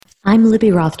I'm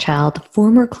Libby Rothschild,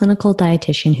 former clinical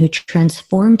dietitian who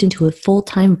transformed into a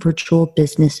full-time virtual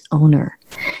business owner.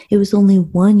 It was only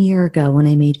 1 year ago when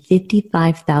I made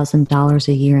 $55,000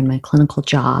 a year in my clinical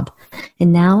job,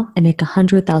 and now I make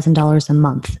 $100,000 a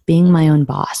month being my own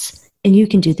boss. And you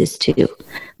can do this too.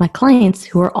 My clients,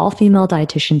 who are all female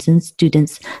dietitians and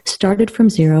students, started from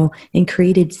zero and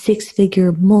created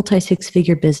six-figure,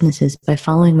 multi-six-figure businesses by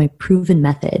following my proven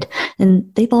method, and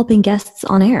they've all been guests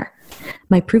on air.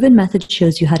 My proven method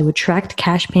shows you how to attract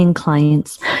cash-paying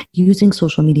clients using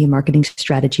social media marketing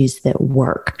strategies that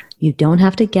work. You don't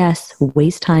have to guess,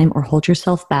 waste time, or hold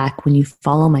yourself back when you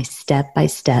follow my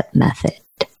step-by-step method.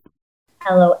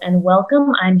 Hello and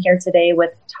welcome. I'm here today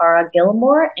with Tara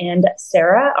Gilmore and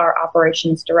Sarah, our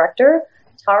operations director.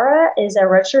 Tara is a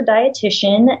registered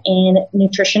dietitian and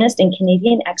nutritionist and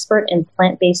Canadian expert in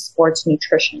plant-based sports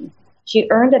nutrition. She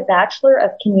earned a Bachelor of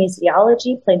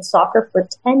Kinesiology, played soccer for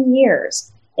 10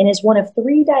 years, and is one of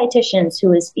 3 dietitians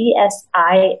who is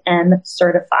ESIM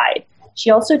certified. She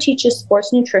also teaches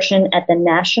sports nutrition at the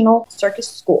National Circus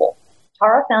School.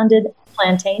 Tara founded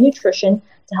Plantain Nutrition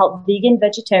to help vegan,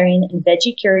 vegetarian, and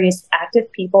veggie-curious active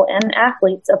people and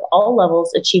athletes of all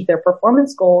levels achieve their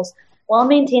performance goals while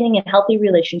maintaining a healthy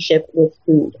relationship with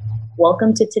food.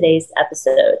 Welcome to today's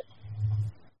episode.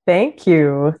 Thank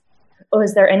you. Oh,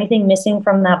 is there anything missing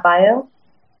from that bio?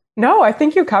 No, I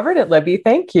think you covered it, Libby.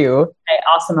 Thank you. Okay,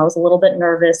 awesome. I was a little bit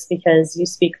nervous because you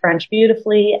speak French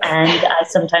beautifully, and I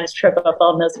sometimes trip up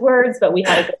on those words, but we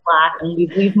had a good laugh and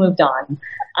we've moved on.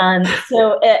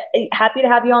 So happy to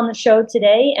have you on the show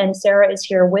today, and Sarah is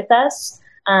here with us.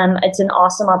 It's an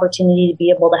awesome opportunity to be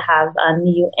able to have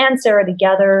you and Sarah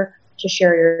together to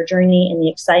share your journey and the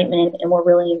excitement, and we're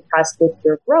really impressed with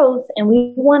your growth, and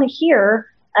we want to hear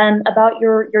about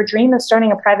your dream of starting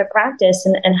a private practice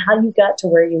and how you got to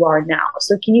where you are now.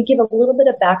 So can you give a little bit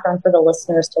of background for the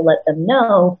listeners to let them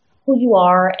know who you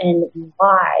are and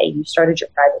why you started your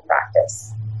private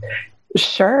practice?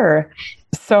 Sure.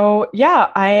 So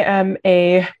I am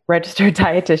a registered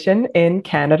dietitian in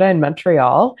Canada, in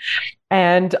Montreal.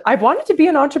 And I've wanted to be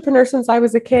an entrepreneur since I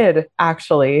was a kid,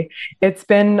 actually. It's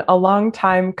been a long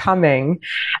time coming.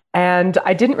 And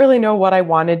I didn't really know what I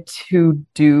wanted to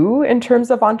do in terms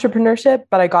of entrepreneurship,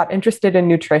 but I got interested in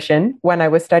nutrition when I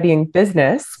was studying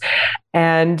business.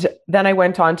 And then I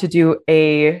went on to do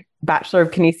a Bachelor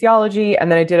of Kinesiology,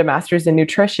 and then I did a master's in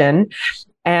nutrition.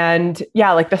 And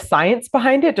the science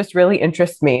behind it just really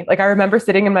interests me. I remember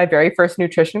sitting in my very first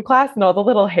nutrition class and all the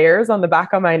little hairs on the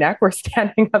back of my neck were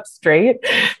standing up straight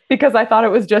because I thought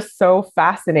it was just so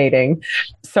fascinating.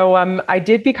 So I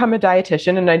did become a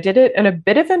dietitian, and I did it in a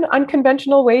bit of an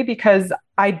unconventional way because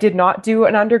I did not do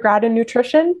an undergrad in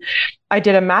nutrition. I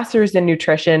did a master's in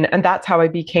nutrition, and that's how I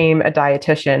became a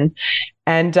dietitian.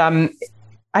 And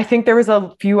I think there was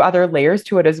a few other layers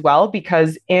to it as well,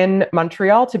 because in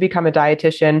Montreal, to become a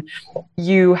dietitian,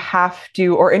 you have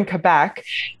to, or in Quebec,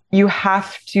 you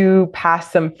have to pass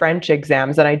some French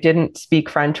exams. And I didn't speak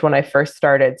French when I first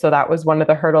started. So that was one of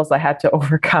the hurdles I had to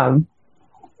overcome.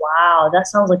 Wow, that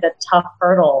sounds like a tough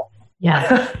hurdle.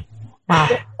 Yeah. Wow.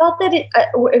 I thought that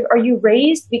are you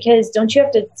raised, because don't you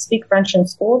have to speak French in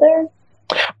school there?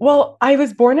 Well, I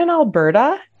was born in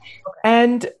Alberta.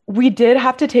 And we did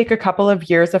have to take a couple of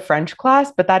years of French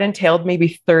class, but that entailed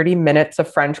maybe 30 minutes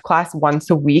of French class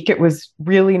once a week. It was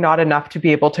really not enough to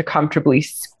be able to comfortably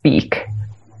speak.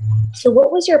 So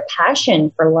what was your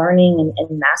passion for learning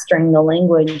and mastering the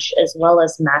language as well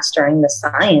as mastering the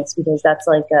science? Because that's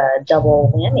like a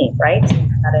double whammy, right? So you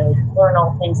got to learn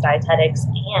all things dietetics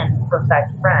and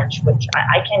perfect French, which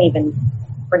I can't even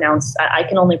pronounce. I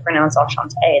can only pronounce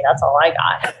enchanté. That's all I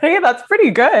got. Hey, that's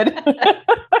pretty good.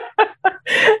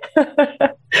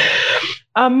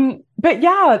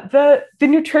 But the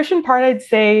nutrition part, I'd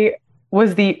say,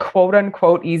 was the quote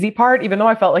unquote easy part, even though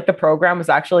I felt like the program was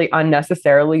actually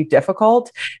unnecessarily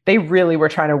difficult. They really were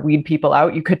trying to weed people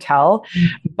out, you could tell.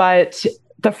 But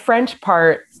the French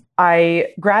part, I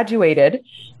graduated.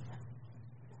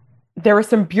 There were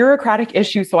some bureaucratic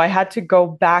issues, so I had to go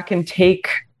back and take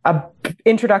a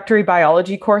introductory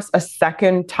biology course a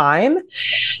second time,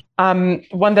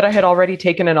 one that I had already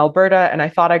taken in Alberta and I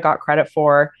thought I got credit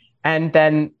for. And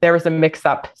then there was a mix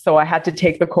up. So I had to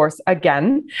take the course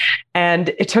again. And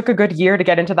it took a good year to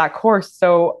get into that course.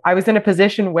 So I was in a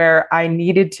position where I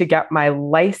needed to get my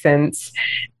license,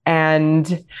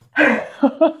 and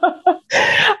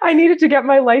I needed to get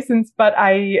my license, but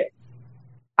I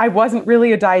wasn't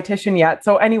really a dietitian yet.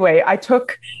 So anyway, I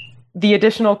took the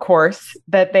additional course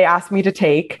that they asked me to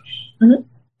take. Mm-hmm.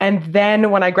 And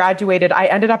then when I graduated, I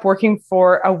ended up working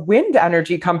for a wind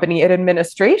energy company in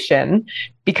administration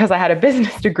because I had a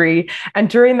business degree. And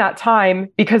during that time,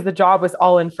 because the job was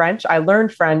all in French, I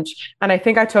learned French. And I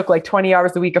think I took like 20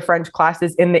 hours a week of French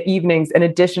classes in the evenings in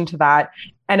addition to that.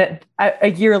 And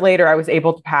a year later, I was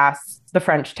able to pass the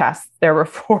French test. There were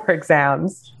 4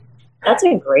 exams. That's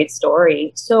a great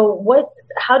story. So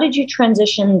how did you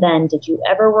transition then? Did you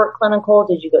ever work clinical?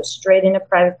 Did you go straight into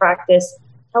private practice?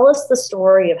 Tell us the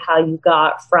story of how you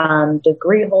got from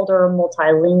degree holder,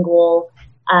 multilingual,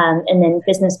 and then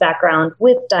business background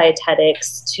with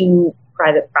dietetics to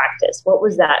private practice. What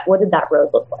was that? What did that road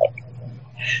look like?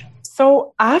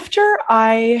 So after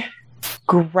I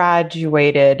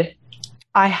graduated,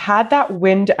 I had that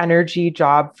wind energy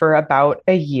job for about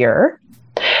a year.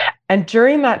 And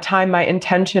during that time, my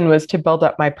intention was to build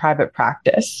up my private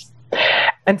practice.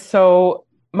 And so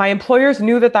my employers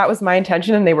knew that that was my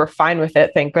intention and they were fine with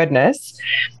it, thank goodness.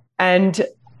 And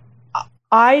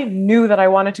I knew that I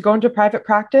wanted to go into private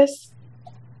practice,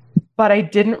 but I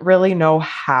didn't really know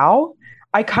how.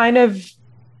 I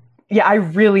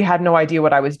really had no idea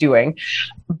what I was doing.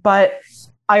 But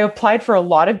I applied for a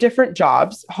lot of different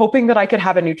jobs, hoping that I could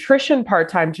have a nutrition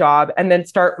part-time job and then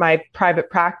start my private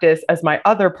practice as my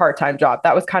other part-time job.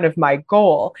 That was kind of my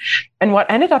goal. And what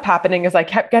ended up happening is I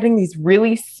kept getting these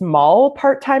really small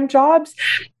part-time jobs.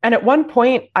 And at one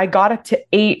point, I got up to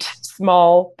 8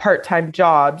 small part-time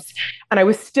jobs. And I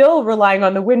was still relying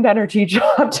on the wind energy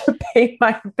job to pay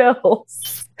my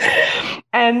bills.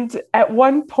 And at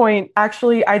one point,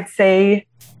 actually, I'd say,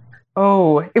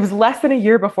 it was less than a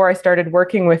year before I started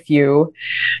working with you.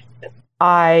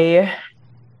 I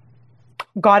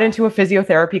got into a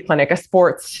physiotherapy clinic, a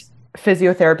sports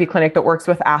physiotherapy clinic that works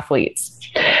with athletes.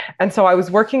 And so I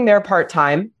was working there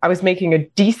part-time. I was making a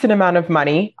decent amount of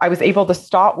money. I was able to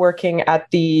stop working at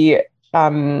the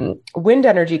wind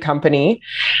energy company.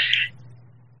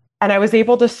 And I was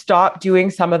able to stop doing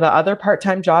some of the other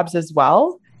part-time jobs as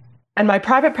well. And my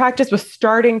private practice was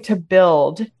starting to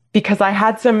build because I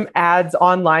had some ads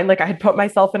online. Like I had put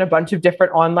myself in a bunch of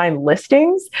different online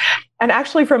listings. And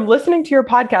actually from listening to your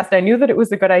podcast, I knew that it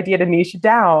was a good idea to niche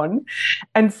down.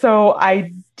 And so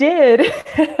I did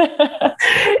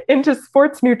into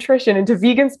sports nutrition, into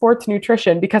vegan sports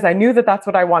nutrition, because I knew that that's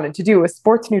what I wanted to do, was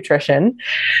sports nutrition.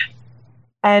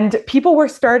 And people were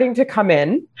starting to come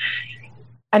in.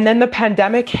 And then the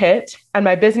pandemic hit and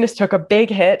my business took a big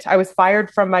hit. I was fired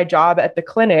from my job at the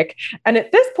clinic. And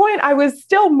at this point, I was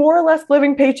still more or less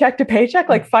living paycheck to paycheck.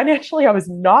 Like financially, I was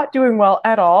not doing well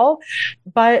at all.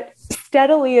 But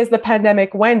steadily as the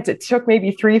pandemic went, it took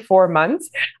maybe 3-4 months.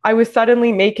 I was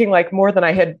suddenly making like more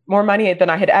money than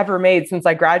I had ever made since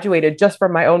I graduated just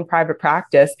from my own private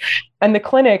practice. And the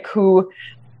clinic, who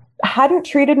hadn't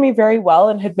treated me very well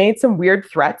and had made some weird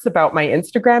threats about my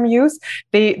Instagram use.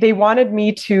 They wanted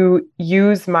me to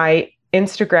use my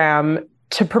Instagram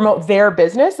to promote their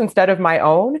business instead of my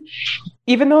own,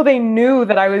 even though they knew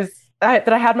that I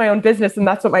had my own business and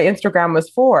that's what my Instagram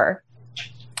was for.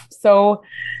 So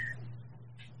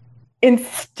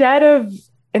instead of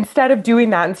doing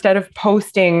that, instead of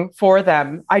posting for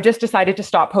them, I just decided to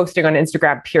stop posting on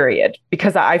Instagram, period,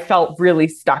 because I felt really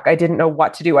stuck. I didn't know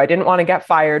what to do. I didn't want to get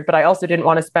fired, but I also didn't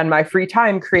want to spend my free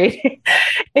time creating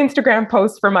Instagram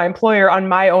posts for my employer on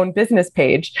my own business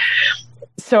page.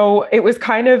 So it was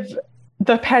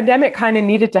the pandemic kind of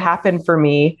needed to happen for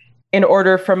me in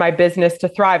order for my business to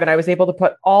thrive. And I was able to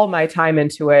put all my time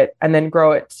into it and then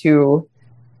grow it to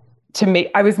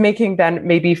make, I was making then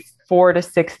maybe $4,000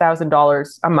 to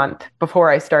 $6,000 a month before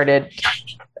I started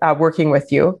working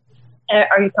with you.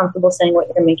 Are you comfortable saying what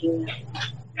you're making now?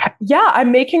 Yeah,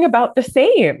 I'm making about the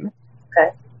same.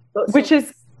 Okay. Which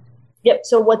is... Yep.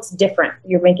 So what's different?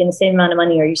 You're making the same amount of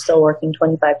money. Are you still working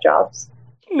 25 jobs?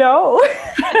 No.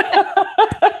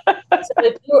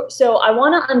 So I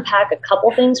want to unpack a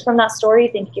couple things from that story.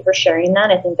 Thank you for sharing that.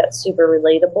 I think that's super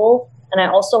relatable. And I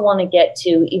also want to get to,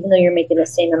 even though you're making the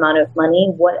same amount of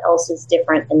money, what else is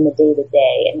different in the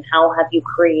day-to-day, and how have you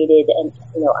created a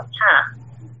path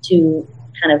to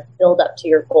kind of build up to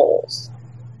your goals?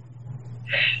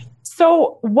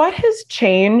 So what has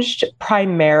changed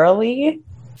primarily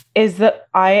is that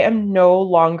I am no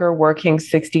longer working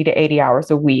 60 to 80 hours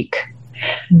a week.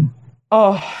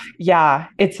 Oh, yeah,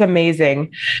 it's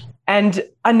amazing. And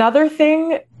another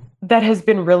thing that has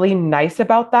been really nice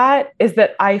about that is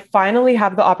that I finally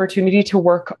have the opportunity to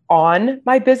work on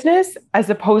my business as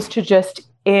opposed to just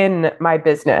in my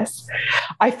business.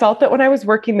 I felt that when I was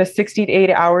working the 60 to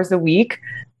 80 hours a week,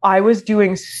 I was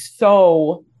doing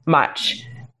so much.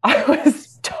 I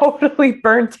was totally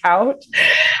burnt out.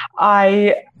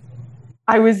 I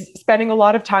I was spending a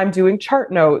lot of time doing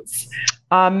chart notes,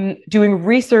 doing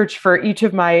research for each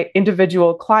of my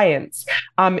individual clients,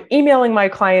 emailing my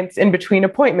clients in between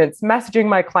appointments, messaging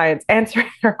my clients, answering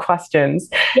their questions.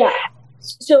 Yeah.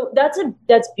 So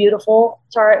that's beautiful,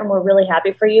 Tara, and we're really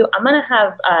happy for you. I'm going to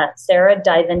have Sarah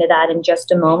dive into that in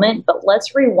just a moment, but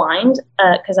let's rewind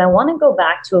because I want to go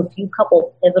back to a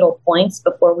couple pivotal points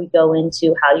before we go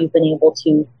into how you've been able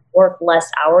to work less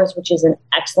hours, which is an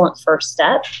excellent first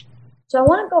step. So I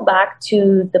want to go back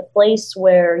to the place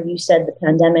where you said the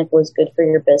pandemic was good for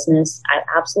your business. I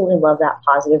absolutely love that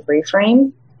positive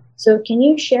reframe. So can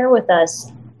you share with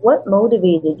us what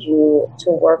motivated you to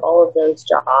work all of those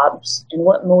jobs, and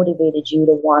what motivated you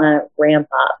to want to ramp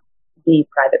up the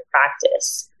private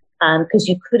practice? Because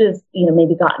you could have,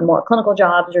 maybe gotten more clinical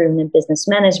jobs or even a business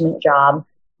management job.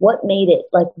 What made it,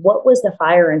 what was the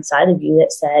fire inside of you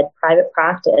that said private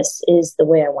practice is the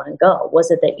way I want to go? Was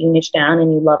it that you niched down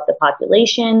and you loved the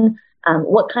population?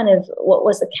 What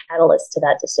was the catalyst to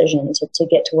that decision to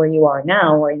get to where you are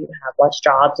now, where you have less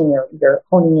jobs and you're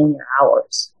honing in your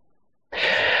hours?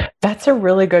 That's a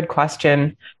really good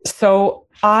question. So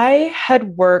I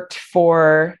had worked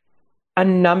for a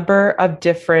number of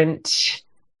different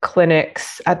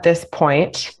clinics at this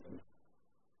point,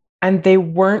 and they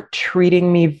weren't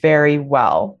treating me very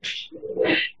well.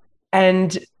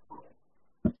 And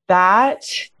that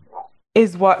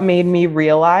is what made me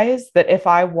realize that if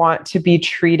I want to be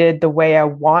treated the way I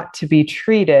want to be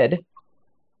treated,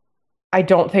 I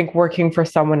don't think working for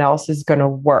someone else is going to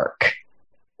work.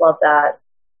 Love that.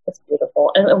 That's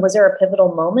beautiful. And was there a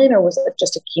pivotal moment, or was it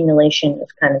just accumulation of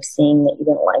kind of seeing that you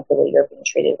didn't like the way you're being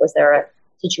treated? Was there a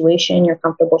situation you're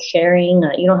comfortable sharing?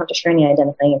 You don't have to share any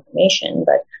identifying information,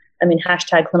 but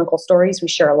hashtag clinical stories. We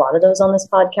share a lot of those on this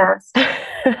podcast.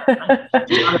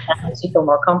 If you feel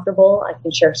more comfortable, I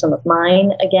can share some of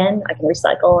mine. Again, I can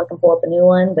recycle, I can pull up a new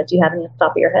one, but do you have any off the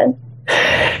top of your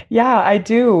head? Yeah, I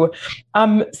do.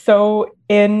 So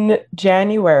in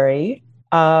January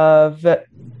of,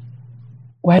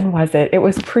 when was it? It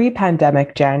was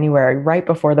pre-pandemic January, right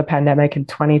before the pandemic in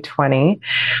 2020.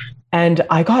 And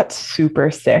I got super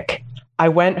sick. I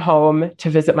went home to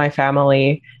visit my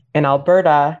family in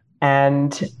Alberta,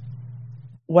 and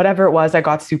whatever it was, I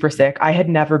got super sick. I had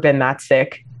never been that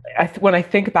sick. When I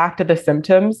think back to the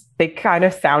symptoms, they kind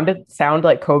of sound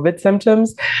like COVID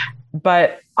symptoms,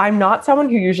 but I'm not someone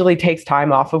who usually takes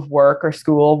time off of work or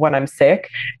school when I'm sick.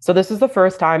 So this is the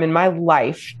first time in my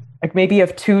life, maybe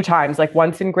of two times,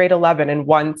 once in grade 11 and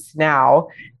once now,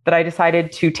 that I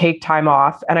decided to take time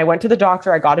off. And I went to the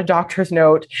doctor, I got a doctor's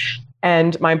note,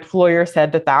 and my employer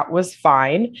said that was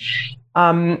fine.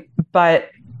 But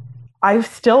I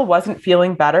still wasn't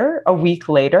feeling better a week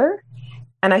later.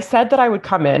 And I said that I would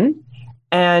come in,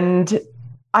 and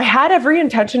I had every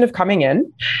intention of coming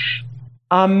in.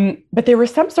 But there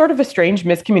was some sort of a strange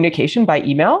miscommunication by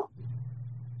email.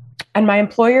 And my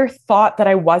employer thought that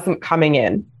I wasn't coming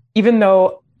in, even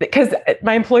though, because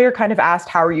my employer kind of asked,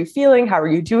 how are you feeling? How are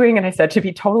you doing? And I said, to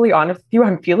be totally honest with you,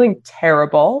 I'm feeling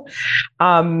terrible.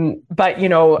 But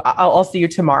I'll see you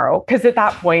tomorrow. Because at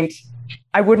that point,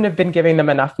 I wouldn't have been giving them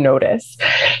enough notice.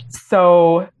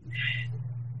 So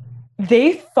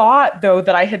they thought, though,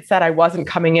 that I had said I wasn't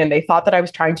coming in. They thought that I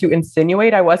was trying to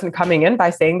insinuate I wasn't coming in by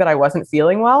saying that I wasn't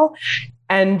feeling well.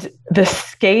 And the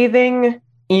scathing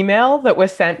email that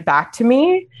was sent back to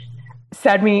me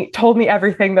told me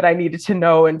everything that I needed to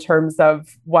know in terms of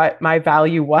what my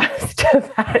value was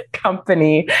to that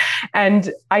company.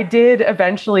 And I did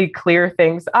eventually clear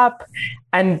things up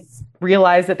and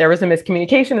realized that there was a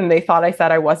miscommunication, and they thought I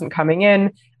said I wasn't coming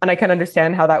in. And I can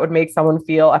understand how that would make someone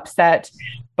feel upset,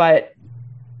 but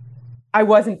I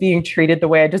wasn't being treated the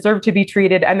way I deserved to be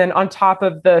treated. And then on top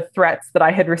of the threats that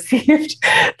I had received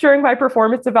during my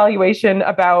performance evaluation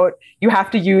about, you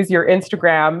have to use your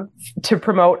Instagram to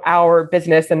promote our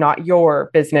business and not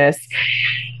your business,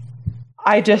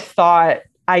 I just thought,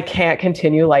 I can't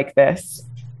continue like this.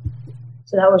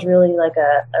 So that was really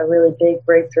a really big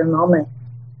breakthrough moment.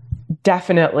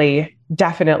 Definitely.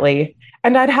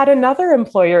 And I'd had another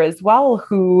employer as well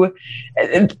who,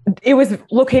 it was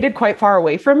located quite far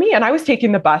away from me, and I was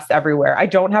taking the bus everywhere. I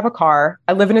don't have a car.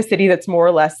 I live in a city that's more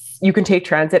or less, you can take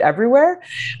transit everywhere.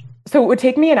 So it would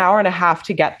take me an hour and a half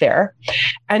to get there.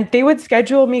 And they would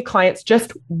schedule me clients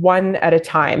just one at a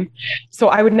time. So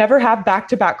I would never have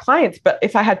back-to-back clients. But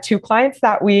if I had two clients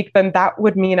that week, then that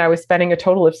would mean I was spending a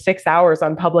total of 6 hours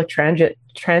on public transit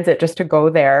just to go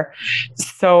there.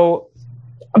 So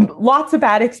lots of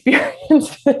bad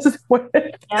experiences with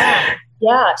it.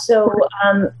 Yeah. So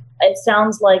it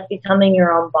sounds like becoming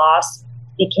your own boss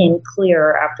became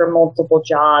clear after multiple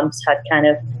jobs had kind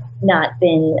of not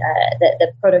been, that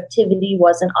the productivity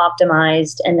wasn't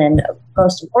optimized. And then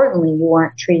most importantly, you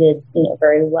weren't treated,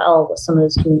 very well with some of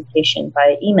those communication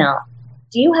by email.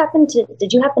 Did you happen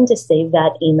to save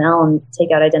that email and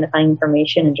take out identifying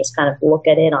information and just kind of look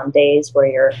at it on days where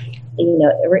you're,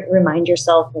 remind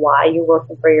yourself why you're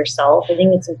working for yourself? I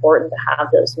think it's important to have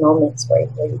those moments where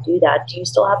you do that. Do you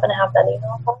still happen to have that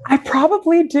email? I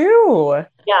probably do.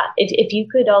 Yeah. If you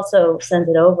could also send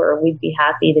it over, we'd be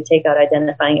happy to take out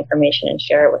identifying information and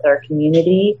share it with our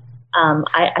community.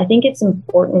 I think it's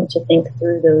important to think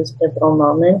through those pivotal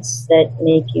moments that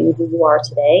make you who you are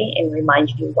today and remind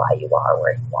you why you are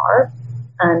where you are.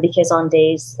 Because on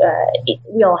days,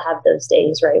 we all have those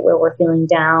days, right, where we're feeling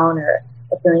down or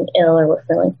we're feeling ill or we're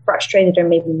feeling frustrated, or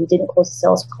maybe we didn't close the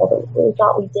sales call that we really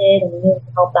thought we did and we knew we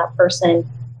could help that person.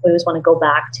 We always want to go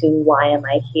back to why am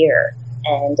I here?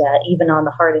 And even on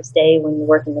the hardest day when you're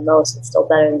working the most, it's still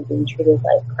better than being treated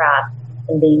like crap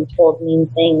and being told mean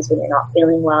things when you're not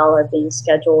feeling well or being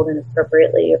scheduled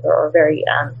inappropriately or very,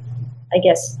 I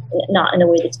guess, not in a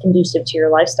way that's conducive to your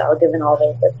lifestyle, given all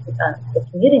the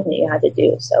commuting that you had to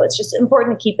do. So it's just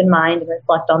important to keep in mind and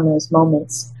reflect on those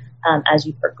moments as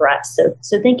you progress.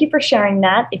 So thank you for sharing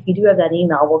that. If you do have that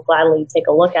email, we'll gladly take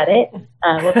a look at it.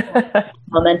 Look at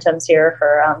momentums here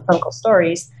for clinical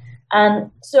stories.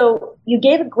 So you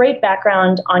gave a great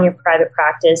background on your private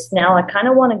practice. Now I kind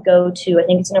of want to go to, I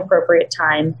think it's an appropriate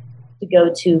time to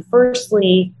go to,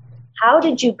 firstly, how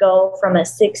did you go from a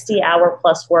 60-hour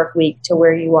plus work week to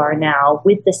where you are now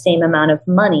with the same amount of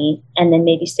money? And then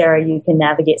maybe, Sarah, you can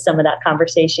navigate some of that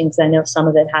conversation because I know some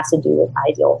of it has to do with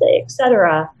ideal day, et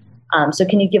cetera. So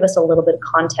can you give us a little bit of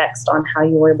context on how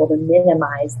you were able to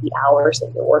minimize the hours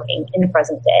that you're working in the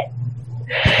present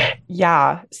day?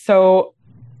 Yeah. So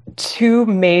two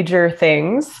major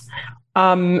things.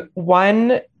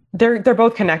 One, they're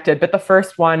both connected, but the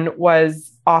first one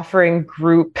was offering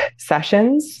group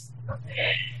sessions.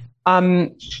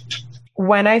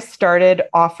 When I started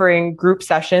offering group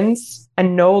sessions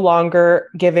and no longer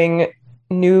giving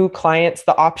new clients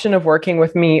the option of working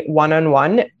with me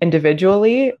one-on-one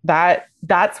individually,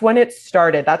 that's when it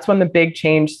started. That's when the big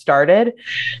change started.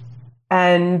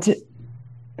 And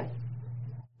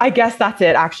I guess that's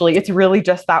it, actually. It's really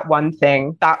just that one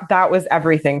thing. That was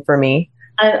everything for me.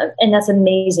 And that's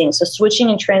amazing. So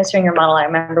switching and transferring your model, I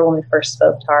remember when we first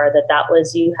spoke, Tara, that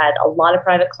was, you had a lot of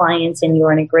private clients and you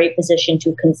were in a great position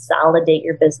to consolidate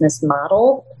your business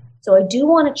model. So I do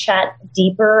want to chat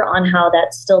deeper on how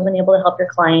that's still been able to help your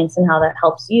clients and how that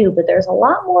helps you, but there's a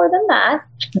lot more than that.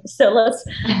 So let's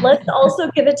also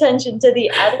give attention to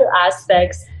the other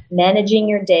aspects: managing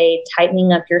your day,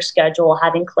 tightening up your schedule,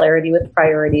 having clarity with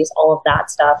priorities, all of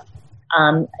that stuff.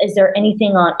 Is there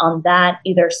anything on that,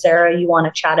 either Sarah, you want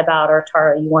to chat about, or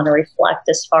Tara, you want to reflect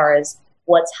as far as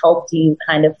what's helped you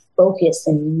kind of focus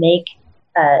and make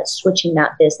switching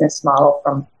that business model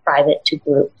from private to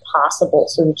group possible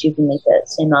so that you can make the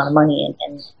same amount of money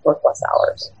and work less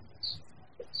hours?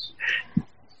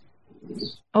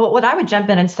 Well, what I would jump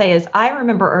in and say is I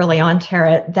remember early on,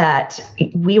 Tara, that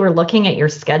we were looking at your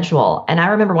schedule. And I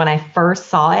remember when I first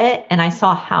saw it and I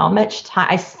saw how much time,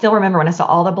 I still remember when I saw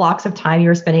all the blocks of time you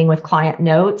were spending with client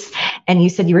notes, and you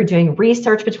said you were doing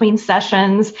research between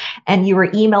sessions and you were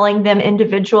emailing them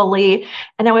individually.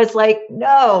 And I was like,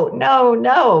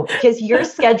 no, because your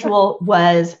schedule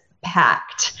was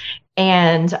packed.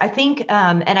 And I think,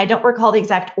 and I don't recall the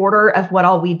exact order of what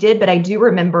all we did, but I do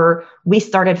remember we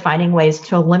started finding ways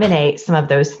to eliminate some of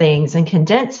those things and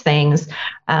condense things,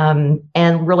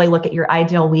 and really look at your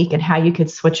ideal week and how you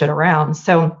could switch it around.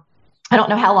 So I don't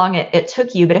know how long it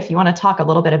took you, but if you want to talk a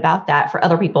little bit about that for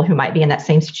other people who might be in that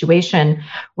same situation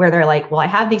where they're like, well, I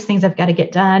have these things I've got to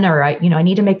get done, or I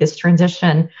need to make this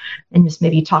transition, and just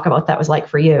maybe talk about what that was like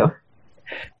for you.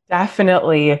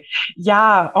 Definitely.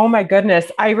 Yeah. Oh my goodness.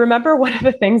 I remember one of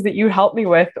the things that you helped me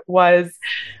with was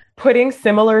putting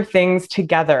similar things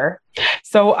together.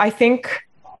 So I think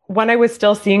when I was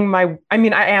still seeing I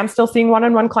am still seeing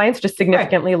one-on-one clients, just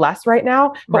significantly less right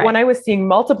now. But when I was seeing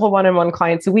multiple one-on-one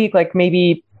clients a week, like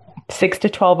maybe 6 to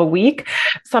 12 a week,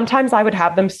 sometimes I would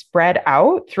have them spread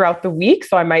out throughout the week.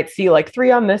 So I might see like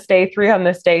 3 on this day, 3 on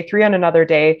this day, 3 on another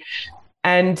day.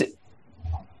 And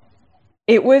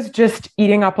it was just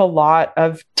eating up a lot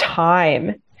of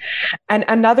time. And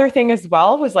another thing as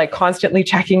well was like constantly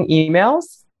checking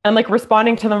emails and like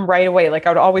responding to them right away. Like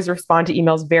I would always respond to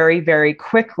emails very, very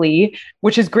quickly,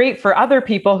 which is great for other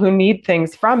people who need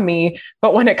things from me.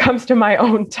 But when it comes to my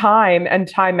own time and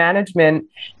time management,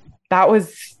 that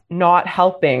was not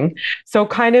helping. So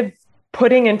kind of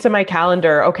putting into my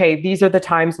calendar, okay, these are the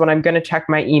times when I'm going to check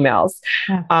my emails.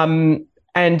 Yeah.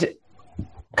 And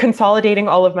consolidating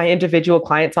all of my individual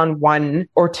clients on 1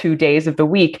 or 2 days of the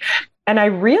week. And I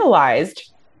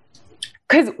realized,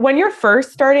 because when you're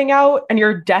first starting out and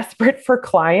you're desperate for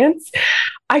clients,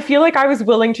 I feel like I was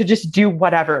willing to just do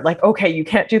whatever. Like, okay, you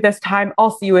can't do this time,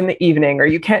 I'll see you in the evening. Or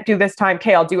you can't do this time,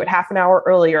 okay, I'll do it half an hour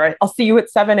earlier. I'll see you at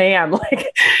 7 a.m.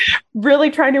 Like, really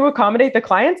trying to accommodate the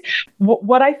clients.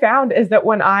 What I found is that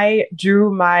when I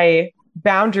drew my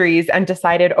boundaries and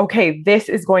decided, okay, this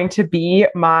is going to be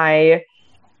my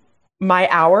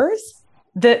hours,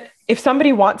 that if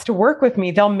somebody wants to work with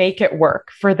me, they'll make it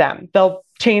work for them. They'll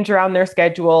change around their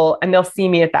schedule and they'll see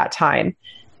me at that time.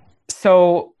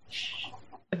 So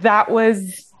that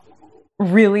was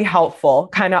really helpful,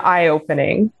 kind of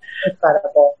eye-opening.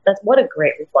 Incredible. That's what a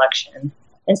great reflection.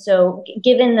 And so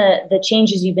given the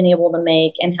changes you've been able to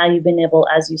make and how you've been able,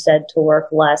 as you said, to work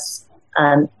less,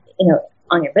 on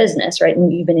your business, right?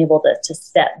 And you've been able to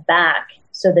step back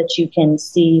so that you can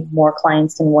see more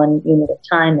clients in one unit of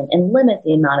time and limit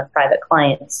the amount of private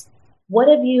clients. What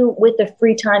have you, with the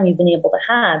free time you've been able to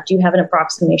have, do you have an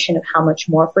approximation of how much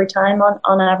more free time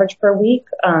on average per week?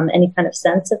 Any kind of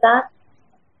sense of that?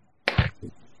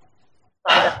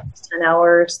 5 hours, 10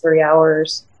 hours, 3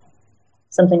 hours,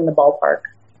 something in the ballpark.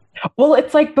 Well,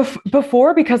 it's like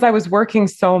before, because I was working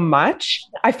so much,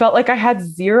 I felt like I had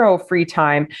zero free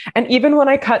time. And even when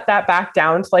I cut that back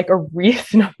down to like a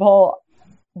reasonable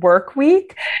work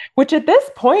week, which at this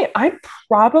point, I'm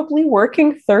probably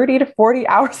working 30 to 40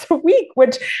 hours a week,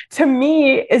 which to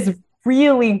me is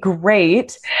really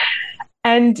great.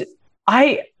 And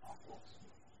I'm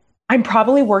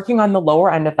probably working on the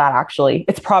lower end of that, actually.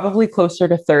 It's probably closer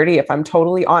to 30, if I'm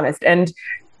totally honest. And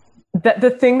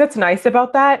the thing that's nice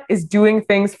about that is doing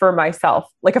things for myself.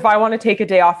 Like if I want to take a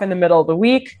day off in the middle of the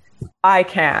week, I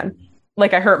can.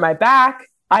 Like I hurt my back,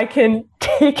 I can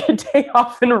take a day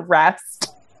off and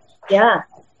rest. Yeah.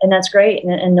 And that's great.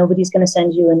 And nobody's going to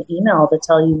send you an email to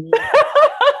tell you.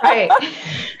 Right.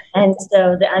 And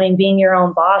so, being your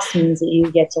own boss means that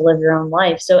you get to live your own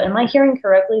life. So am I hearing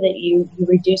correctly that you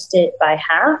reduced it by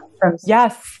half from 6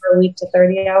 hour a week to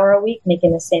 30 hour a week,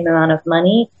 making the same amount of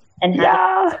money and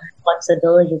having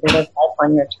flexibility to live life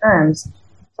on your terms?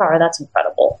 Tara, that's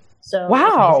incredible. So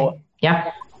wow.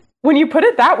 Yeah. When you put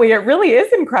it that way, it really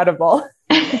is incredible.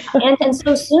 and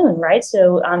so soon, right?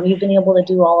 So you've been able to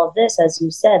do all of this. As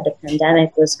you said, the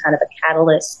pandemic was kind of a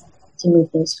catalyst to move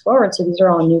things forward. So these are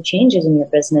all new changes in your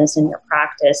business and your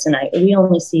practice. And we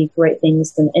only see great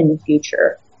things in the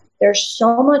future. There's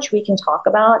so much we can talk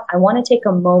about. I want to take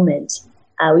a moment.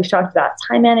 We've talked about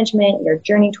time management, your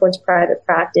journey towards private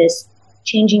practice,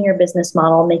 changing your business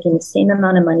model, making the same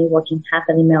amount of money, working half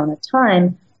the amount of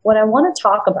time. What I want to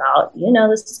talk about,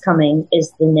 this is coming,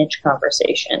 is the niche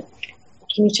conversation.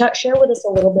 Can you share with us a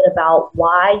little bit about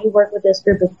why you work with this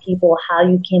group of people, how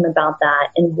you came about that,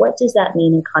 and what does that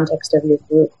mean in context of your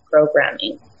group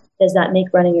programming? Does that make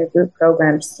running your group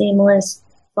program seamless,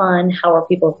 fun? How are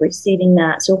people receiving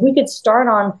that? So if we could start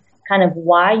on kind of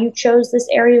why you chose this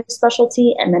area of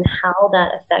specialty and then how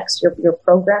that affects your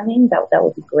programming, that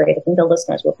would be great. I think the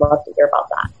listeners would love to hear about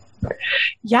that.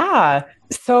 Yeah.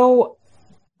 So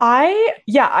I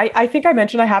think I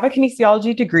mentioned I have a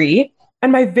kinesiology degree.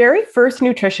 And my very first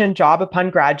nutrition job upon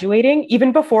graduating,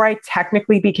 even before I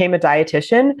technically became a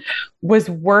dietitian, was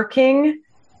working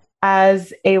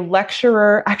as a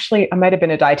lecturer. Actually, I might have been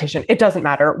a dietitian. It doesn't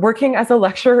matter. Working as a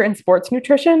lecturer in sports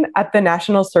nutrition at the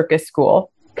National Circus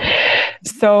School.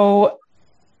 So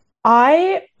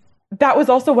that was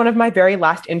also one of my very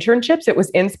last internships. It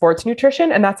was in sports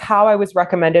nutrition, and that's how I was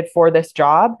recommended for this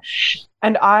job.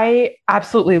 And I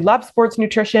absolutely love sports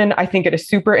nutrition. I think it is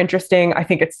super interesting. I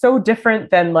think it's so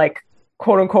different than like,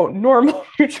 quote unquote, normal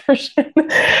nutrition.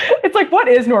 It's like, what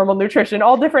is normal nutrition?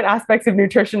 All different aspects of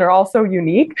nutrition are all so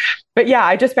unique. But yeah,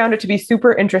 I just found it to be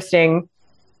super interesting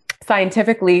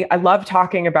scientifically. I love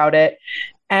talking about it.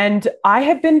 And I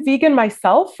have been vegan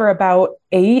myself for about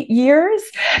 8 years,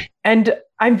 and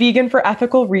I'm vegan for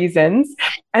ethical reasons.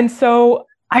 And so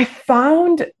I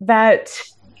found that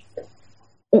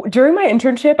during my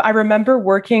internship, I remember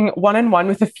working one-on-one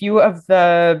with a few of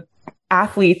the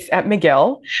athletes at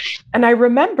McGill. And I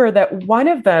remember that one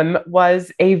of them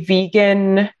was a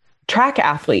vegan track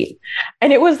athlete.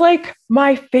 And it was like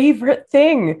my favorite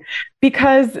thing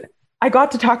because I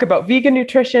got to talk about vegan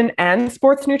nutrition and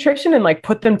sports nutrition and like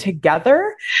put them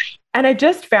together. And I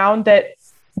just found that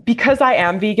because I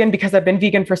am vegan, because I've been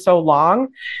vegan for so long,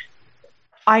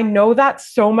 I know that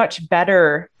so much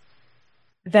better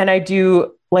than I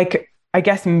do, like, I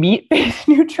guess, meat-based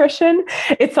nutrition.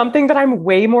 It's something that I'm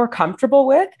way more comfortable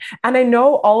with. And I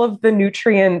know all of the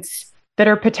nutrients that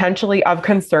are potentially of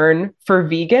concern for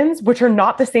vegans, which are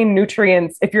not the same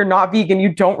nutrients. If you're not vegan, you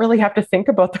don't really have to think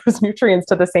about those nutrients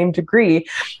to the same degree.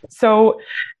 So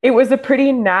it was a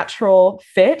pretty natural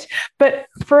fit. But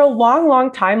for a long,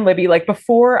 long time, Libby, like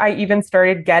before I even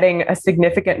started getting a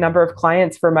significant number of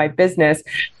clients for my business,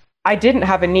 I didn't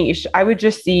have a niche. I would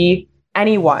just see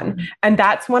anyone. And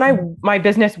that's when my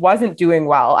business wasn't doing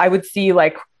well. I would see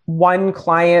like one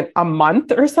client a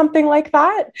month or something like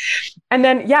that. And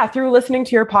then, through listening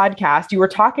to your podcast, you were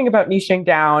talking about niching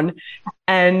down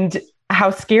and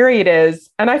how scary it is.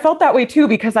 And I felt that way too,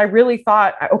 because I really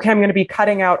thought, okay, I'm going to be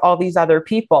cutting out all these other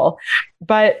people.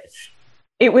 But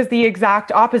it was the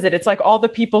exact opposite. It's like all the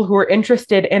people who are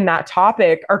interested in that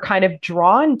topic are kind of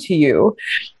drawn to you.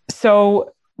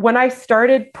 So when I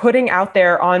started putting out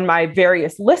there on my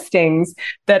various listings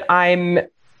that I'm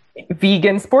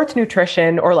vegan sports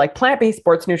nutrition or like plant-based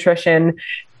sports nutrition,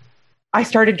 I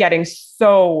started getting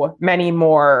so many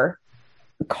more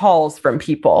calls from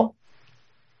people.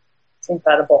 It's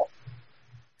incredible.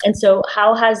 And so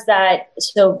how has that,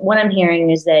 so what I'm hearing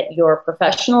is that your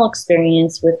professional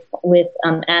experience with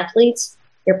athletes,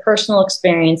 your personal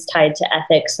experience tied to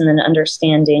ethics, and then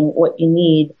understanding what you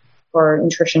need for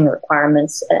nutrition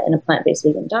requirements in a plant-based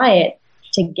vegan diet,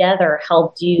 together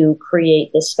helped you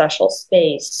create this special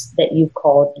space that you've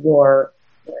called your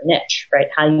niche, right?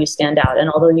 How you stand out. And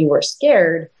although you were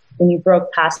scared, when you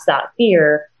broke past that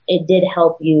fear, it did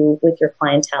help you with your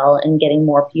clientele and getting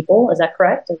more people. Is that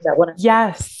correct? Is that what I'm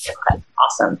Yes. Okay,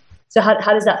 awesome. So how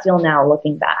does that feel now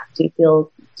looking back? Do you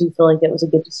feel like it was a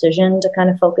good decision to kind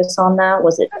of focus on that?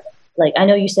 Was it like, I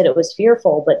know you said it was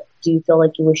fearful, but do you feel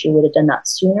like you wish you would have done that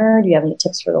sooner? Do you have any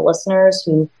tips for the listeners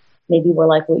who maybe were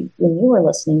like when you were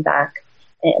listening back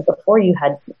before you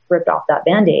had ripped off that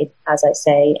Band-Aid, as I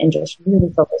say, and just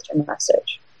really focused your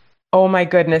message? Oh my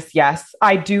goodness, yes.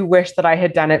 I do wish that I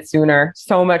had done it sooner,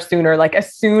 so much sooner. Like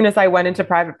as soon as I went into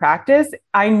private practice,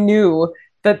 I knew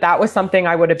that was something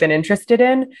I would have been interested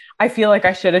in. I feel like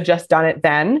I should have just done it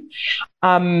then.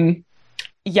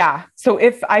 So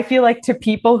if I feel like to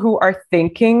people who are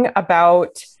thinking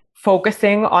about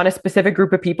focusing on a specific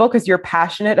group of people because you're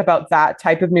passionate about that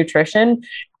type of nutrition,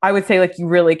 I would say like you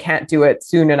really can't do it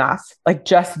soon enough. Like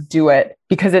just do it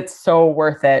because it's so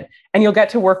worth it. And you'll get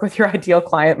to work with your ideal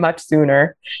client much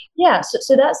sooner. Yeah.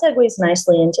 So that segues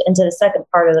nicely into the second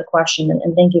part of the question.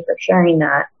 And thank you for sharing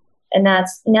that. And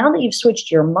that's now that you've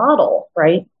switched your model,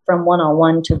 right, from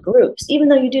one-on-one to groups, even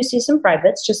though you do see some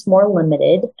privates, just more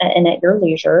limited and at your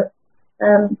leisure.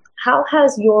 How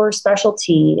has your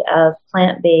specialty of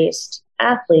plant-based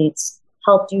athletes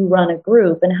helped you run a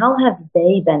group, and how have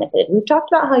they benefited? We've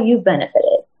talked about how you've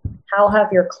benefited. How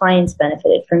have your clients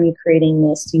benefited from you creating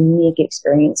this unique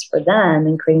experience for them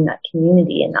and creating that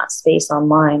community and that space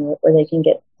online where they can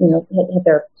get, hit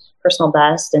their personal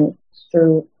best and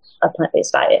through a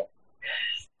plant-based diet?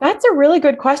 That's a really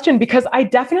good question because I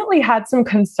definitely had some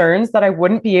concerns that I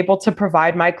wouldn't be able to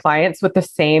provide my clients with the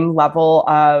same level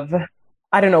of,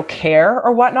 care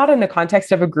or whatnot in the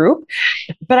context of a group.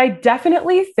 But I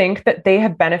definitely think that they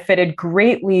have benefited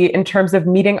greatly in terms of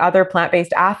meeting other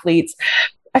plant-based athletes,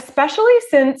 especially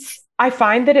since I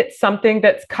find that it's something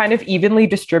that's kind of evenly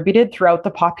distributed throughout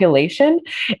the population.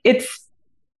 It's,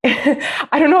 I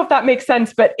don't know if that makes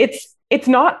sense, but it's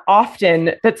not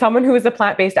often that someone who is a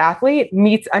plant-based athlete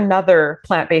meets another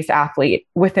plant-based athlete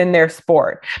within their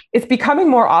sport. It's becoming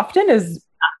more often as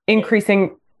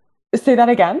increasing. Say that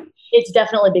again. It's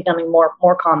definitely becoming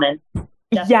more common.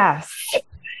 Definitely.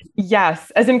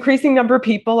 Yes. As increasing number of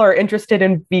people are interested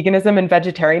in veganism and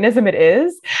vegetarianism, it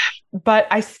is. But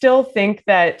I still think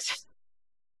that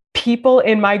people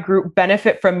in my group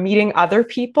benefit from meeting other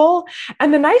people.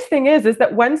 And the nice thing is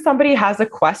that when somebody has a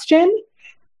question,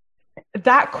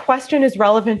 that question is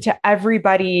relevant to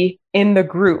everybody in the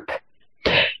group.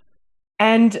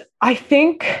 And I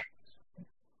think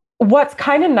what's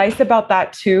kind of nice about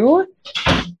that too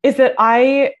is that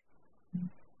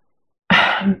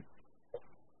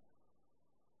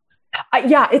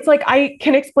it's like I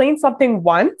can explain something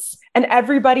once and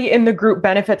everybody in the group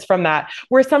benefits from that.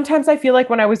 Where sometimes I feel like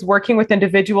when I was working with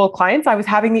individual clients, I was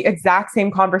having the exact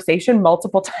same conversation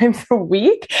multiple times a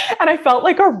week and I felt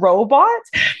like a robot.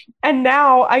 And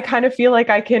now I kind of feel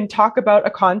like I can talk about a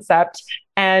concept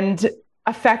and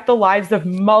affect the lives of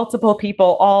multiple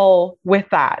people all with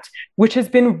that, which has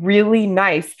been really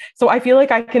nice. So I feel like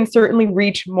I can certainly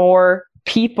reach more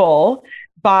people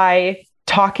by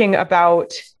talking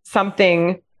about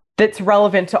something that's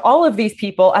relevant to all of these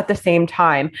people at the same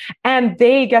time. And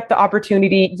they get the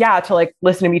opportunity, to like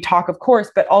listen to me talk, of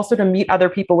course, but also to meet other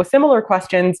people with similar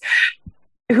questions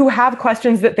who have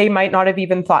questions that they might not have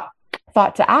even thought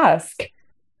thought to ask.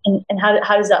 And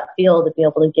how does that feel to be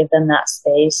able to give them that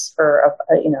space for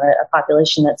a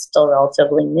population that's still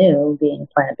relatively new, being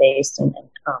plant-based and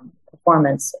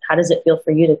performance? How does it feel for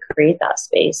you to create that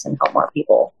space and help more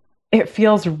people? It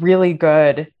feels really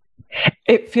good.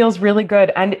 It feels really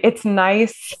good. And it's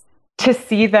nice to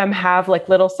see them have like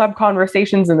little sub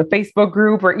conversations in the Facebook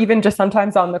group, or even just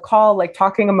sometimes on the call, like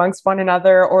talking amongst one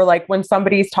another, or like when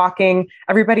somebody's talking,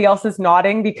 everybody else is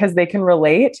nodding because they can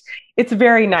relate. It's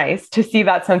very nice to see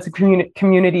that sense of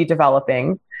community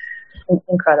developing.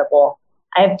 Incredible.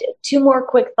 I have two more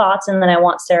quick thoughts, and then I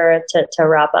want Sarah to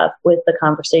wrap up with the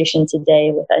conversation today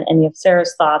with any of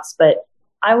Sarah's thoughts. But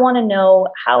I want to know,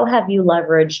 how have you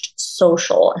leveraged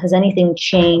social? Has anything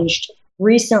changed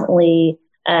recently?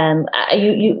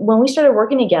 You when we started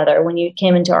working together, when you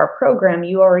came into our program,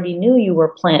 you already knew you were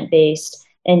plant-based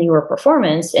and you were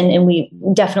performance. And we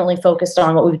definitely focused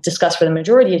on what we've discussed for the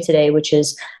majority of today, which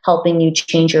is helping you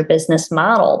change your business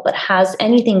model. But has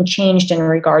anything changed in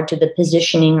regard to the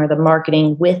positioning or the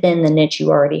marketing within the niche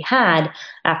you already had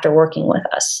after working with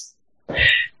us?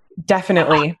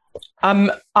 Definitely.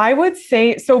 I would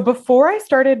say, so before I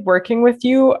started working with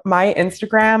you, my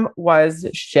Instagram was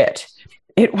shit.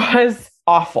 It was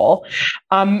awful.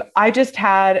 I just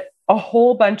had a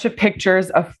whole bunch of pictures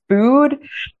of food,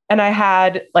 and I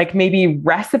had like maybe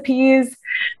recipes,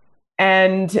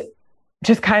 and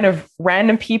just kind of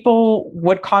random people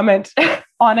would comment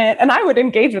on it, and I would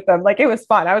engage with them. Like, it was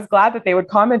fun. I was glad that they would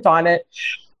comment on it,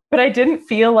 but I didn't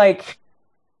feel like,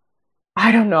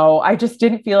 I don't know. I just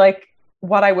didn't feel like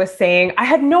what I was saying. I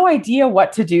had no idea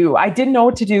what to do. I didn't know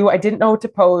what to do. I didn't know what to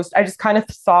post. I just kind of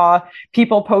saw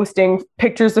people posting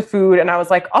pictures of food, and I was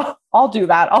like, oh, I'll do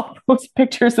that. I'll post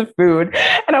pictures of food.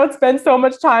 And I would spend so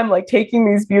much time like taking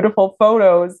these beautiful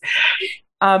photos.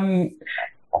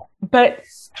 But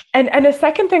a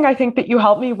second thing I think that you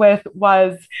helped me with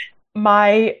was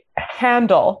my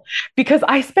handle, because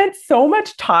I spent so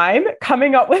much time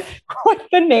coming up with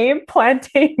the name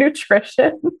Plantain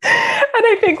Nutrition. And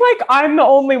I think like I'm the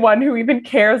only one who even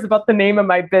cares about the name of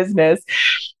my business.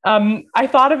 I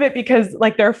thought of it because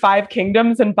like there are 5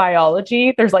 kingdoms in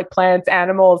biology. There's like plants,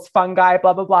 animals, fungi,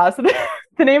 blah, blah, blah. So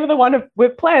the name of the one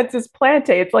with plants is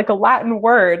Plantain. It's like a Latin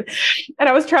word. And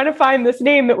I was trying to find this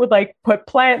name that would like put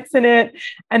plants in it.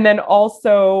 And then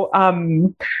also,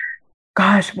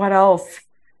 gosh, what else?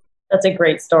 That's a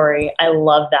great story. I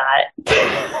love that.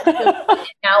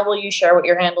 Now, will you share what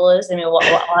your handle is? I mean, I'll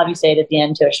have you say it at the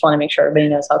end too. I just want to make sure everybody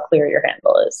knows how clear your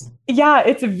handle is. Yeah,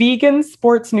 it's vegan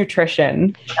sports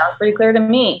nutrition. Sounds pretty clear to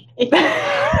me.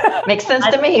 Makes sense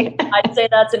to me. I'd say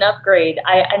that's an upgrade.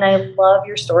 I love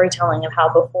your storytelling of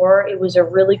how before it was a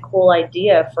really cool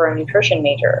idea for a nutrition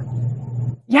major.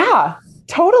 Yeah.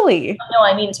 Totally. No,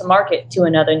 I mean to market to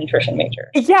another nutrition major.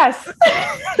 Yes.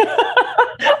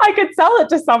 I could sell it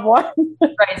to someone.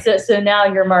 Right. So now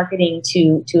you're marketing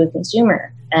to a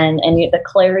consumer, and the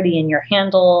clarity in your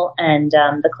handle and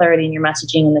the clarity in your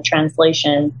messaging and the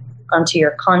translation onto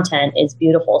your content is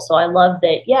beautiful. So I love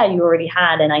that, you already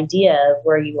had an idea of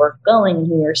where you were going and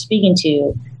who you were speaking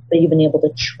to, but you've been able to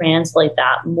translate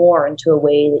that more into a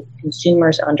way that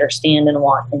consumers understand and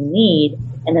want and need.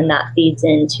 And then that feeds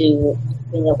into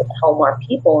being able to help more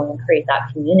people and create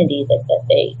that community that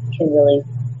they can really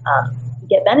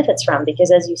get benefits from.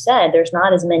 Because as you said, there's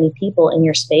not as many people in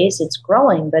your space. It's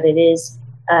growing, but it is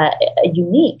a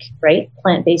unique, right?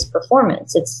 Plant-based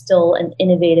performance. It's still an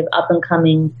innovative,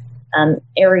 up-and-coming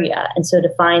area. And so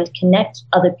to connect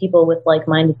other people with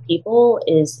like-minded people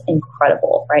is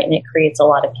incredible, right? And it creates a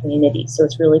lot of community. So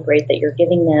it's really great that you're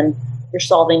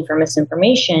solving for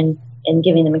misinformation and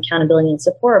giving them accountability and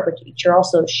support, but you're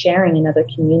also sharing another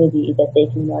community that they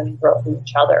can learn and grow from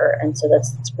each other. And so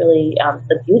that's really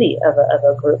the beauty of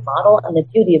a group model, and the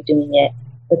beauty of doing it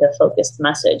with a focused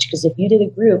message. Because if you did a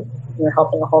group, you're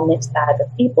helping a whole mixed bag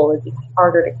of people, it'd be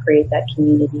harder to create that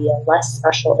community and less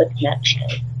special the connection.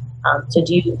 So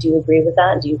do you agree with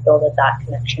that? Do you feel that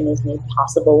connection is made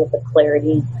possible with the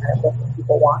clarity and kind of what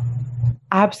people want?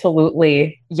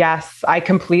 Absolutely. Yes, I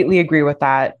completely agree with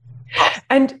that.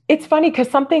 And it's funny because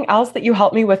something else that you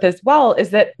helped me with as well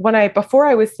is that before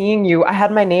I was seeing you, I had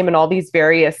my name in all these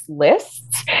various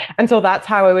lists. And so that's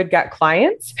how I would get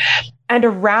clients. And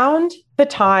around the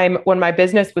time when my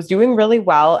business was doing really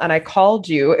well and I called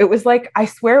you, it was like, I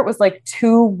swear it was like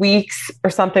 2 weeks or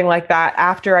something like that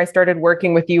after I started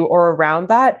working with you, or around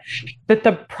that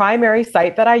the primary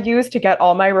site that I used to get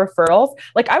all my referrals,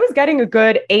 like I was getting a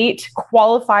good 8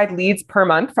 qualified leads per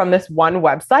month from this one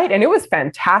website, and it was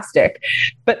fantastic.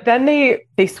 But then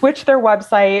they switched their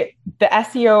website, the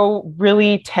SEO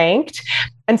really tanked.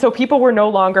 And so people were no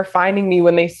longer finding me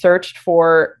when they searched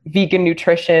for vegan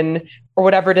nutrition or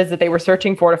whatever it is that they were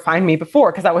searching for to find me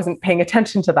before, because I wasn't paying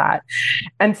attention to that.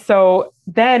 And so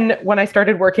then when I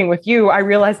started working with you, I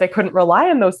realized I couldn't rely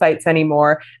on those sites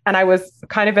anymore. And I was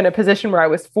kind of in a position where I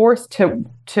was forced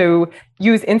to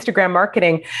use Instagram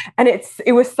marketing. And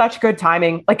it was such good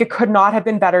timing. Like, it could not have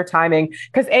been better timing,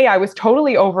 because A, I was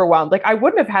totally overwhelmed. Like, I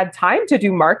wouldn't have had time to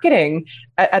do marketing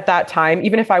at that time,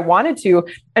 even if I wanted to.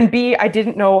 And B, I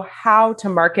didn't know how to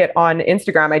market on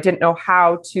Instagram. I didn't know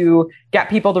how to get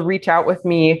people to reach out with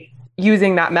me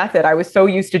using that method. I was so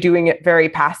used to doing it very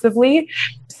passively.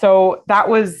 So that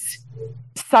was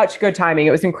such good timing.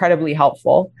 It was incredibly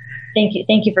helpful. Thank you.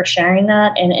 Thank you for sharing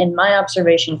that. And my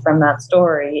observation from that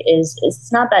story is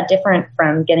it's not that different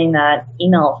from getting that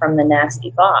email from the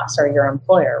nasty boss or your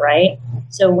employer, right?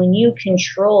 So when you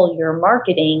control your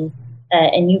marketing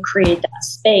and you create that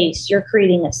space, you're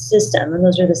creating a system. And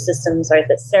those are the systems, right,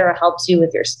 that Sarah helps you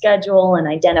with your schedule and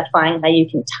identifying how you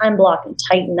can time block and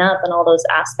tighten up and all those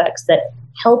aspects that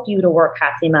help you to work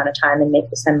half the amount of time and make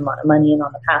the same amount of money and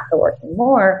on the path to working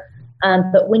more.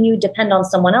 But when you depend on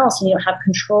someone else and you don't have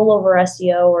control over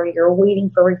SEO, or you're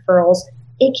waiting for referrals,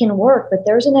 it can work, but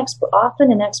there's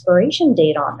often an expiration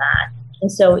date on that.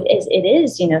 And so it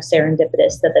is,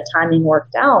 serendipitous that the timing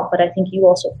worked out. But I think you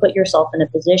also put yourself in a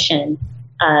position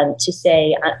to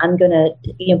say, I'm going to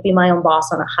be my own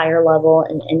boss on a higher level.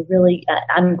 And really,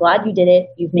 I'm glad you did it.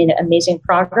 You've made amazing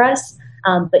progress.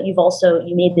 But you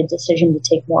made the decision to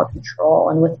take more control.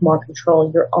 And with more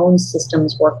control, your own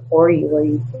systems work for you, where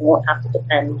you won't have to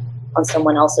depend on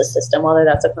someone else's system, whether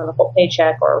that's a clinical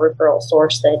paycheck or a referral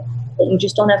source that you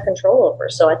just don't have control over.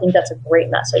 So I think that's a great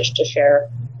message to share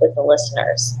with the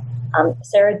listeners.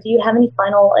 Sarah, do you have any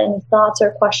thoughts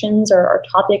or questions or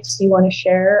topics you want to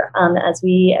share as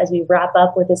we wrap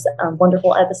up with this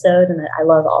wonderful episode? And I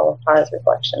love all of Tara's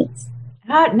reflections.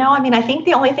 No, I mean, I think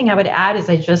the only thing I would add is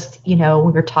we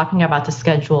were talking about the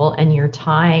schedule and your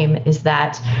time, is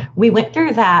that we went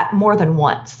through that more than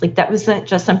once. Like, that wasn't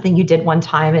just something you did one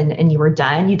time and you were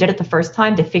done. You did it the first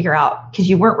time to figure out, because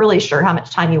you weren't really sure how much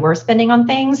time you were spending on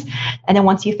things. And then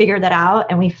once you figured that out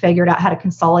and we figured out how to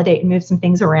consolidate and move some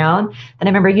things around, then I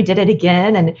remember you did it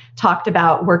again and talked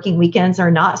about working weekends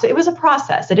or not. So it was a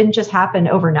process. It didn't just happen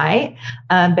overnight,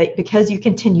 but because you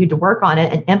continued to work on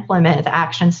it and implement the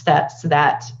action steps that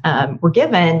were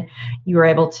given, you were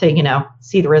able to,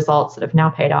 see the results that have now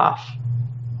paid off.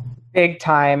 Big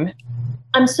time.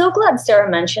 I'm so glad Sarah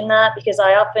mentioned that, because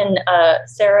I often,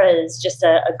 Sarah is just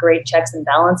a great checks and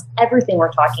balance. Everything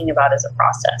we're talking about is a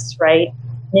process, right?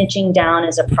 Niching down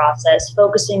is a process.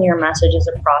 Focusing your message is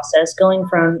a process. Going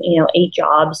from, 8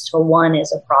 jobs to 1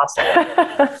 is a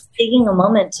process. Taking a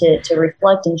moment to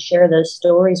reflect and share those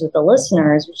stories with the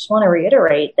listeners, we just want to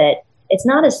reiterate that it's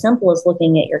not as simple as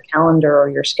looking at your calendar or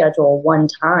your schedule one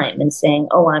time and saying,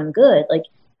 oh, I'm good. Like,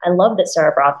 I love that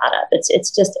Sarah brought that up. It's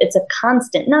a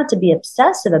constant, not to be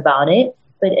obsessive about it,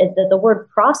 but the word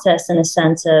process, in a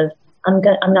sense of, I'm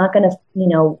not going to,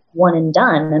 one and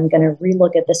done. I'm going to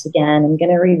relook at this again. I'm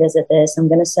going to revisit this. I'm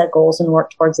going to set goals and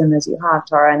work towards them, as you have,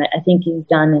 Tara. And I think you've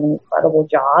done an incredible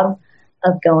job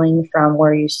of going from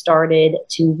where you started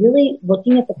to really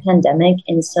looking at the pandemic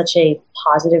in such a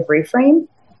positive reframe,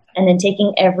 and then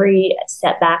taking every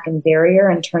setback and barrier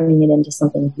and turning it into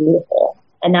something beautiful.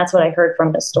 And that's what I heard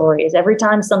from the story, is every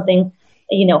time something,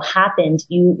 happened,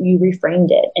 you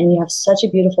reframed it. And you have such a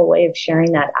beautiful way of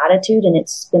sharing that attitude. And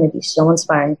it's going to be so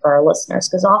inspiring for our listeners,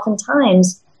 because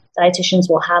oftentimes dietitians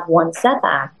will have one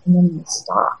setback and then they'll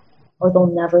stop, or they'll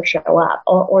never show up,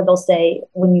 or they'll say,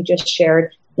 when you just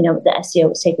shared, the SEO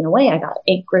was taken away, I got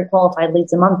 8 great qualified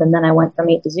leads a month, and then I went from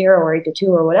 8 to 0 or 8 to 2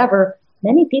 or whatever.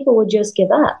 Many people would just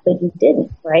give up, but you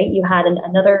didn't, right? You had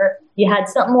you had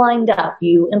something lined up.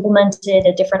 You implemented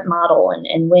a different model.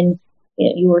 And when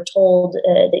you were told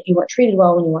that you weren't treated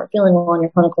well, when you weren't feeling well in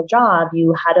your clinical job,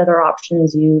 you had other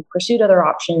options. You pursued other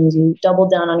options. You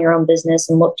doubled down on your own business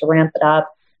and looked to ramp it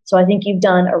up. So I think you've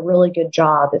done a really good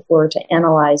job. If we're to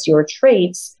analyze your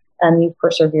traits, you've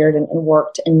persevered and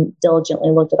worked and diligently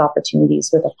looked at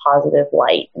opportunities with a positive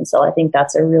light. And so I think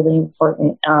that's a really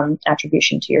important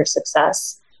attribution to your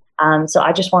success. So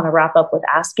I just want to wrap up with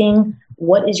asking,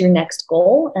 what is your next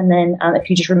goal? And then if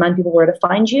you just remind people where to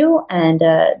find you, and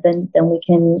then we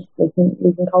can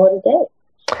call it a day.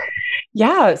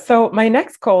 Yeah. So my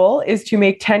next goal is to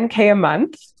make 10K a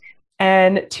month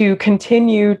and to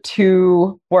continue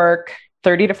to work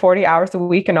 30 to 40 hours a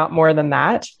week and not more than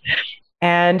that.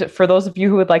 And for those of you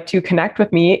who would like to connect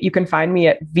with me, you can find me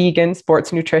at Vegan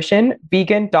Sports Nutrition,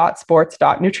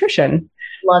 vegan.sports.nutrition.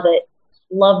 Love it.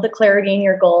 Love the clarity in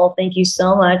your goal. Thank you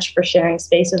so much for sharing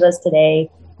space with us today.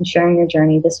 and sharing your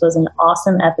journey. This was an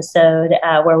awesome episode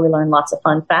where we learned lots of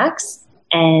fun facts,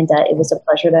 and it was a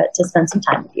pleasure to spend some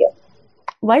time with you.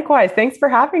 Likewise. Thanks for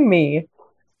having me.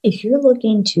 If you're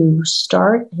looking to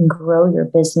start and grow your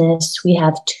business, we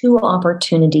have 2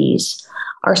 opportunities.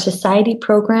 Our society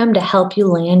program to help you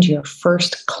land your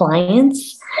first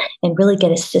clients and really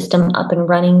get a system up and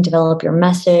running, develop your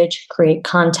message, create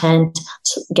content,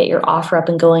 get your offer up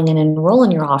and going and enroll in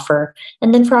your offer.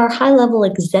 And then for our high-level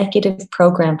executive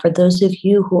program, for those of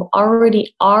you who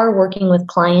already are working with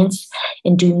clients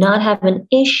and do not have an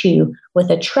issue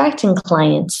with attracting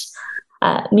clients,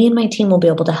 me and my team will be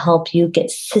able to help you get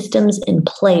systems in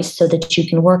place so that you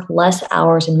can work less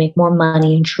hours and make more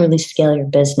money and truly scale your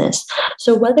business.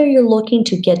 So whether you're looking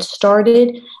to get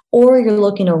started or you're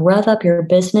looking to rev up your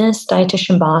business,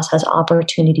 Dietitian Boss has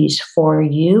opportunities for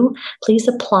you. Please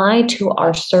apply to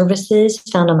our services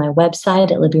found on my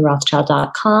website at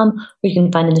libbyrothschild.com, or you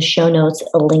can find in the show notes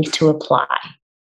a link to apply.